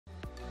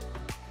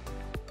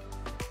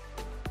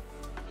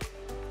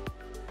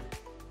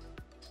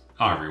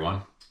Hi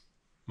everyone,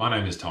 my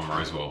name is Tom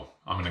Rosewall.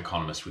 I'm an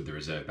economist with the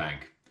Reserve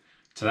Bank.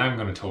 Today I'm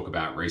going to talk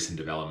about recent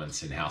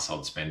developments in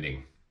household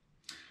spending.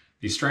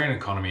 The Australian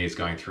economy is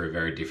going through a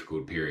very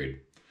difficult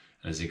period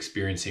and is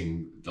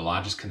experiencing the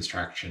largest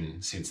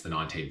contraction since the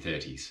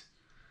 1930s.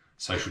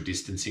 Social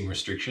distancing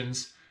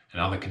restrictions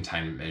and other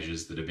containment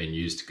measures that have been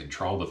used to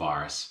control the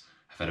virus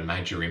have had a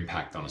major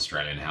impact on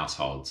Australian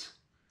households.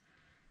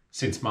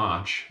 Since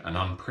March, an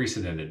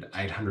unprecedented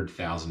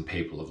 800,000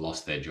 people have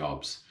lost their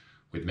jobs,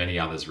 with many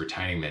others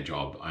retaining their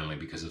job only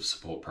because of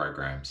support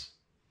programs.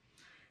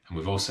 And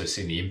we've also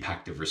seen the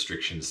impact of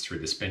restrictions through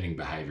the spending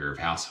behaviour of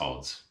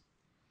households.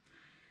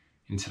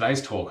 In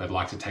today's talk, I'd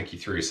like to take you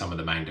through some of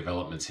the main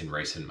developments in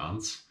recent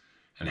months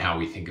and how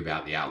we think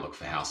about the outlook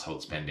for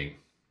household spending.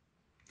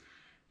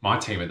 My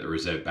team at the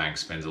Reserve Bank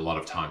spends a lot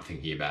of time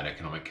thinking about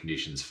economic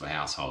conditions for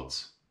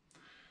households.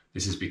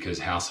 This is because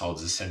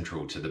households are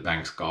central to the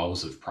bank's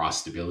goals of price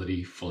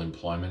stability, full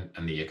employment,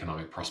 and the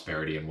economic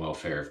prosperity and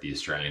welfare of the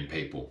Australian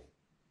people.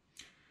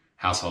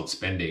 Household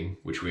spending,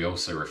 which we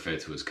also refer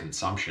to as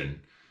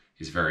consumption,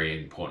 is a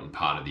very important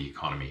part of the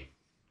economy.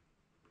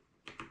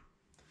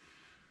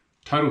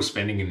 Total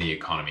spending in the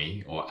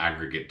economy, or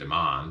aggregate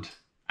demand,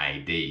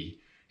 AD,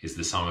 is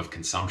the sum of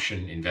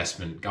consumption,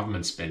 investment,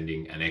 government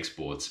spending, and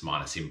exports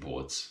minus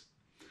imports.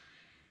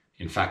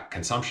 In fact,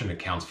 consumption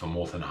accounts for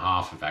more than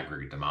half of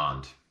aggregate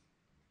demand.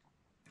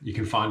 You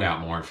can find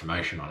out more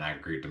information on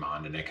aggregate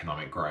demand and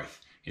economic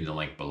growth in the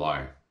link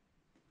below.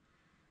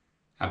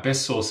 Our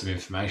best source of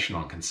information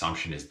on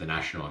consumption is the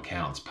national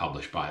accounts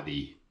published by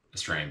the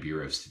Australian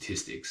Bureau of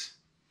Statistics.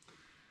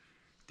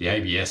 The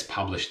ABS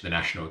published the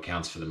national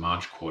accounts for the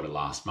March quarter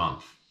last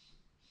month.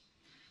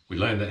 We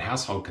learned that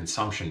household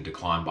consumption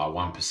declined by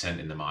 1%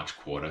 in the March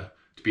quarter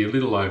to be a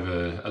little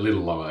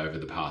lower over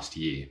the past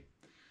year.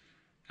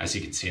 As you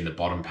can see in the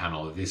bottom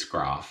panel of this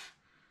graph,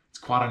 it's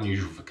quite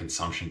unusual for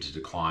consumption to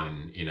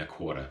decline in a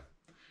quarter.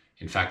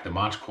 In fact, the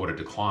March quarter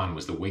decline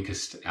was the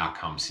weakest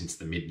outcome since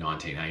the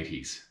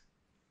mid-1980s.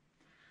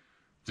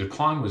 The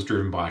decline was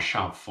driven by a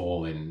sharp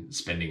fall in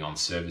spending on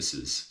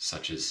services,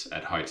 such as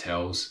at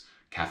hotels,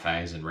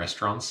 cafes and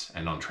restaurants,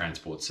 and on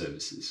transport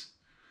services.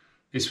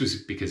 This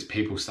was because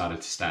people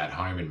started to stay at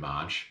home in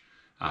March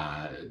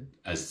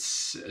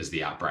as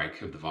the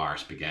outbreak of the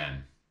virus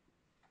began.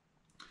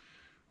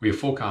 We are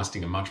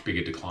forecasting a much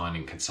bigger decline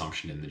in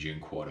consumption in the June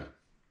quarter.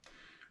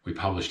 We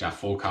published our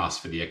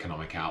forecast for the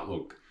economic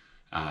outlook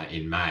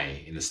in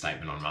May in the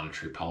Statement on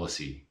Monetary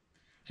Policy.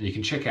 And you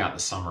can check out the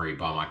summary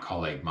by my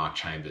colleague Mark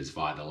Chambers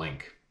via the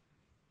link.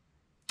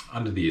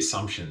 Under the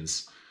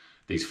assumptions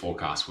these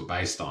forecasts were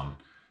based on,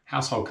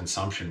 household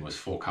consumption was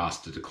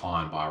forecast to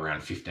decline by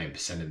around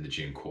 15% in the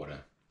June quarter.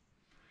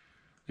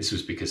 This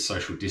was because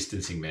social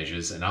distancing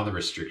measures and other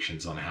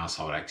restrictions on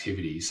household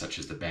activities, such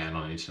as the ban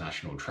on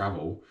international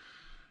travel,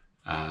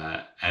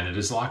 and it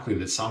is likely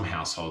that some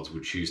households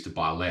would choose to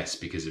buy less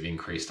because of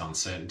increased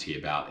uncertainty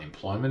about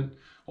employment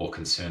or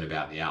concern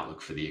about the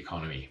outlook for the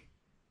economy.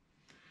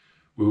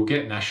 We will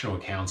get national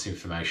accounts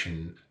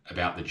information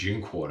about the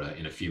June quarter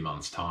in a few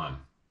months' time.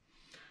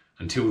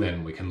 Until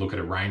then, we can look at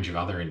a range of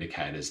other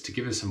indicators to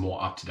give us a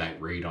more up-to-date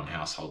read on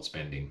household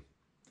spending.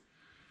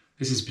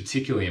 This is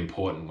particularly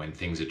important when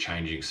things are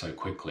changing so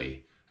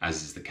quickly,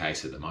 as is the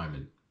case at the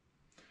moment.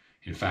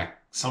 In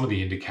fact, some of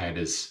the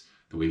indicators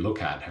that we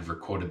look at have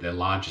recorded their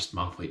largest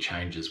monthly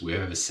changes we've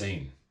ever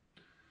seen.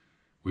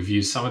 We've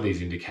used some of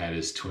these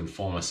indicators to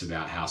inform us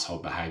about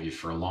household behaviour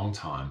for a long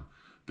time,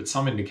 but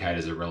some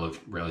indicators are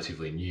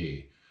relatively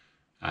new,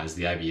 as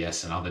the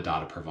ABS and other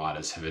data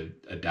providers have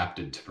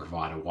adapted to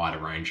provide a wider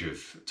range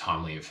of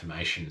timely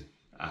information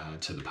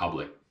to the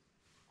public.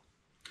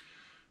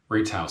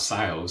 Retail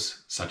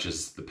sales, such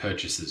as the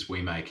purchases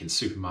we make in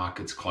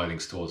supermarkets, clothing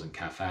stores and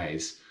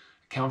cafes,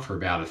 account for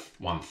about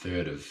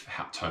 1/3 of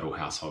total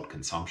household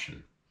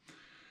consumption.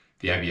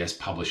 The ABS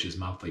publishes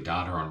monthly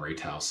data on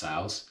retail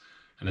sales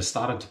and has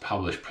started to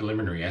publish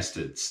preliminary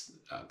estimates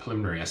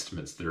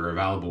that are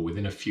available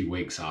within a few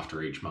weeks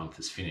after each month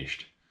is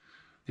finished.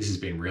 This has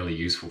been really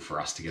useful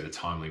for us to get a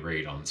timely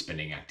read on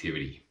spending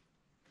activity.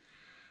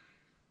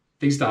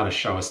 These data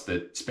show us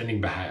that spending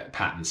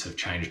patterns have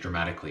changed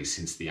dramatically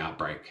since the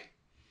outbreak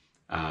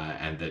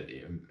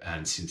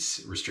and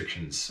since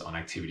restrictions on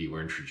activity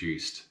were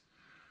introduced.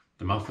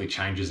 The monthly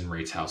changes in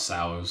retail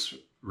sales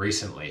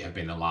recently have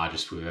been the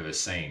largest we've ever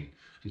seen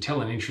and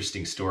tell an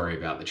interesting story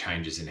about the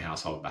changes in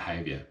household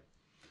behaviour.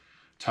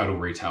 Total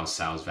retail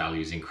sales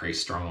values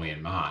increased strongly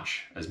in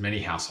March as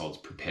many households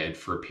prepared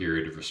for a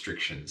period of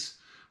restrictions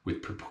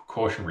with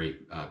precautionary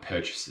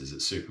purchases at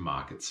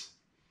supermarkets.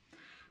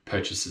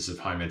 Purchases of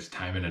home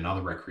entertainment and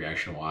other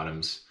recreational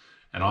items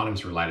and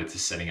items related to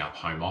setting up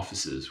home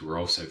offices were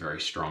also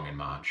very strong in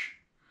March.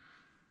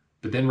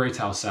 But then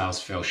retail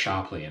sales fell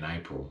sharply in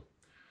April.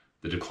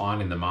 The decline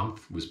in the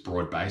month was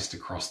broad-based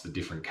across the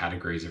different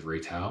categories of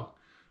retail,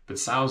 but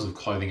sales of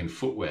clothing and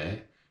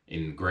footwear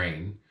in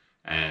green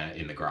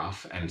in the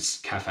graph and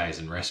cafes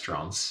and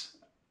restaurants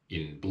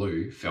in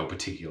blue fell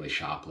particularly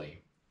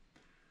sharply.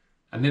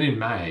 And then in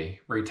May,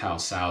 retail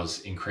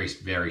sales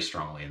increased very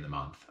strongly in the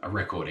month, a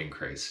record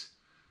increase.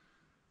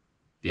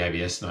 The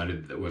ABS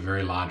noted that there were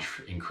very large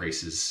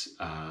increases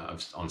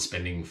on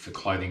spending for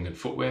clothing and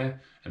footwear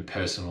and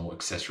personal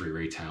accessory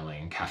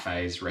retailing,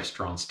 cafes,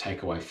 restaurants,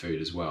 takeaway food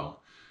as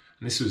well.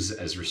 And this was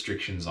as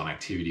restrictions on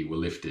activity were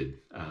lifted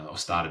or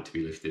started to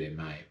be lifted in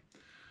May.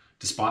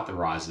 Despite the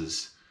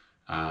rises,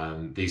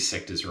 these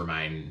sectors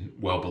remain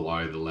well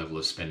below the level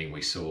of spending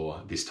we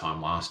saw this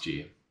time last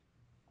year.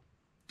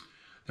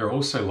 There are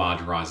also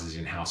large rises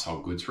in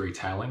household goods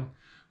retailing,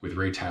 with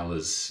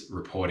retailers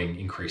reporting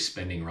increased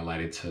spending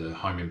related to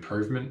home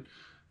improvement,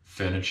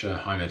 furniture,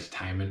 home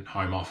entertainment,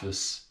 home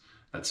office,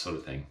 that sort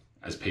of thing,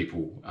 as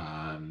people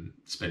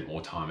spent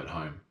more time at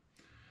home.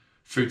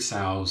 Food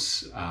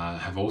sales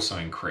have also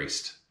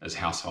increased as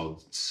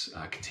households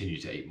continue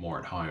to eat more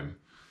at home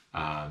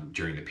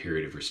during the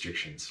period of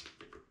restrictions.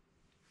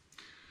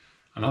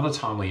 Another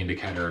timely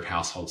indicator of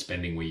household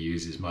spending we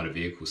use is motor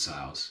vehicle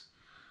sales.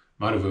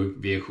 Motor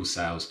vehicle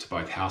sales to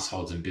both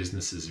households and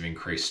businesses have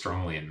increased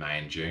strongly in May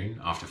and June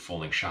after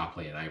falling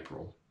sharply in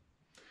April.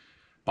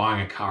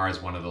 Buying a car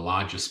is one of the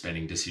largest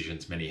spending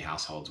decisions many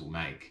households will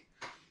make.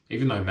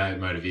 Even though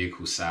motor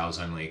vehicle sales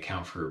only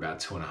account for about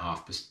 2 to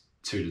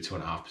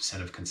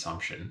 2.5% of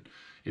consumption,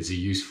 it's a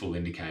useful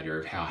indicator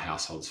of how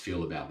households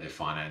feel about their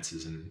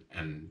finances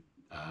and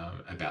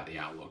about the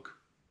outlook.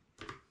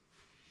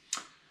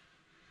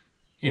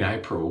 In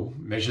April,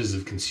 measures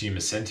of consumer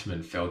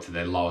sentiment fell to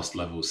their lowest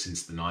levels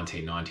since the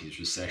 1990s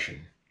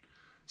recession.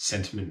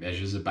 Sentiment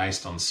measures are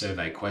based on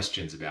survey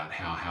questions about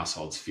how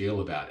households feel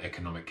about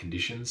economic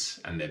conditions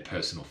and their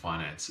personal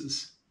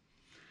finances.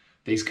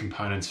 These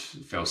components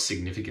fell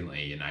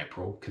significantly in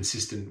April,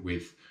 consistent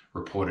with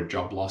reported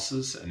job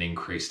losses and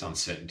increased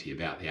uncertainty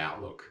about the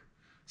outlook.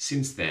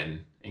 Since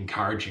then,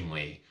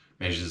 encouragingly,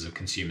 measures of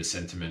consumer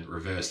sentiment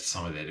reversed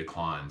some of their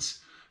declines,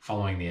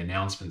 following the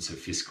announcements of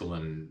fiscal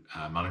and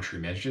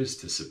monetary measures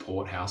to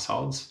support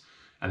households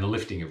and the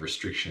lifting of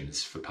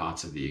restrictions for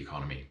parts of the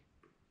economy.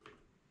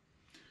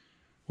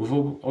 We've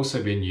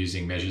also been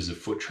using measures of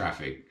foot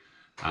traffic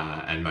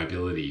and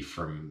mobility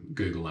from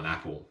Google and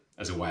Apple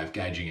as a way of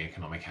gauging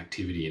economic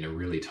activity in a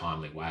really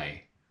timely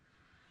way.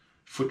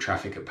 Foot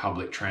traffic at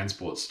public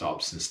transport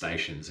stops and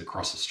stations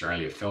across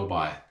Australia fell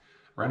by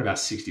around about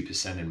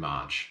 60% in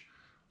March,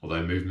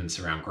 although movements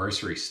around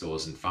grocery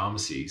stores and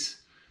pharmacies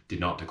did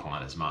not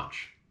decline as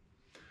much.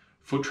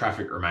 Foot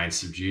traffic remained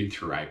subdued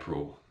through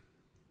April.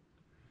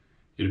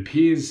 It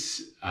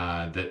appears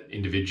that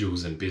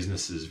individuals and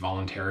businesses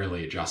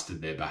voluntarily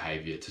adjusted their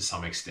behaviour to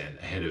some extent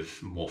ahead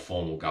of more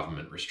formal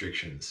government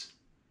restrictions.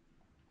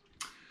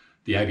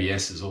 The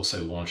ABS has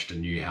also launched a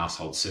new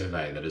household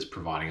survey that is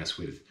providing us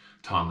with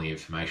timely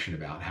information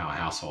about how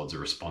households are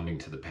responding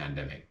to the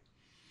pandemic.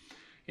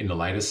 In the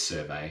latest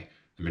survey,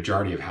 the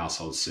majority of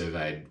households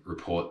surveyed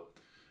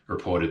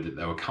reported that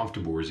they were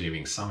comfortable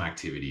resuming some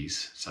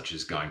activities, such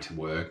as going to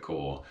work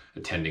or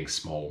attending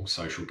small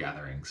social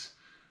gatherings.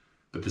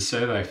 But the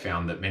survey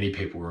found that many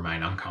people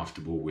remain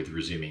uncomfortable with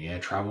resuming air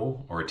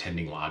travel or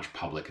attending large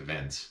public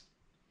events.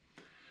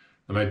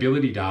 The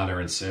mobility data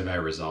and survey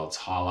results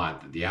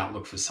highlight that the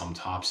outlook for some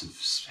types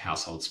of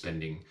household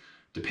spending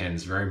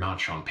depends very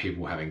much on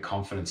people having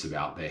confidence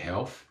about their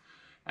health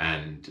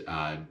and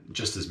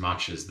just as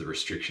much as the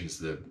restrictions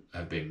that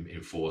have been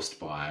enforced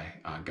by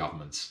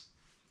governments.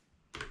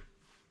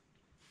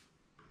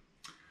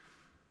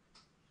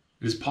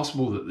 It is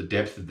possible that the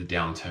depth of the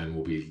downturn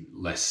will be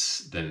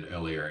less than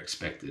earlier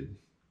expected.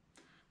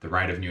 The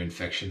rate of new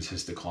infections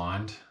has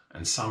declined,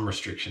 and some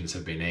restrictions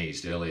have been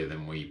eased earlier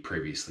than we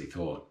previously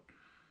thought.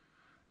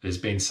 There's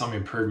been some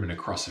improvement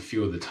across a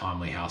few of the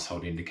timely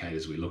household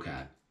indicators we look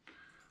at.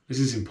 This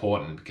is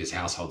important because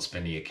household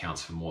spending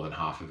accounts for more than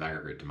half of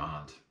aggregate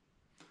demand.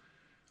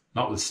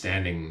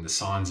 Notwithstanding the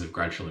signs of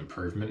gradual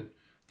improvement,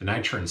 the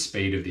nature and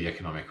speed of the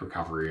economic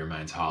recovery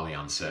remains highly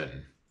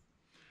uncertain.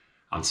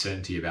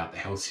 Uncertainty about the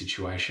health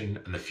situation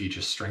and the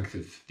future strength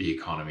of the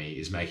economy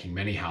is making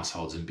many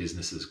households and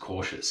businesses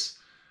cautious,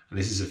 and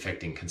this is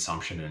affecting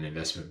consumption and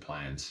investment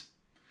plans.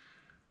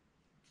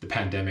 The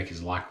pandemic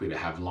is likely to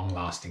have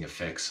long-lasting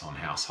effects on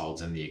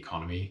households and the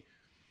economy.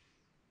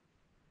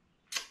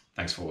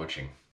 Thanks for watching.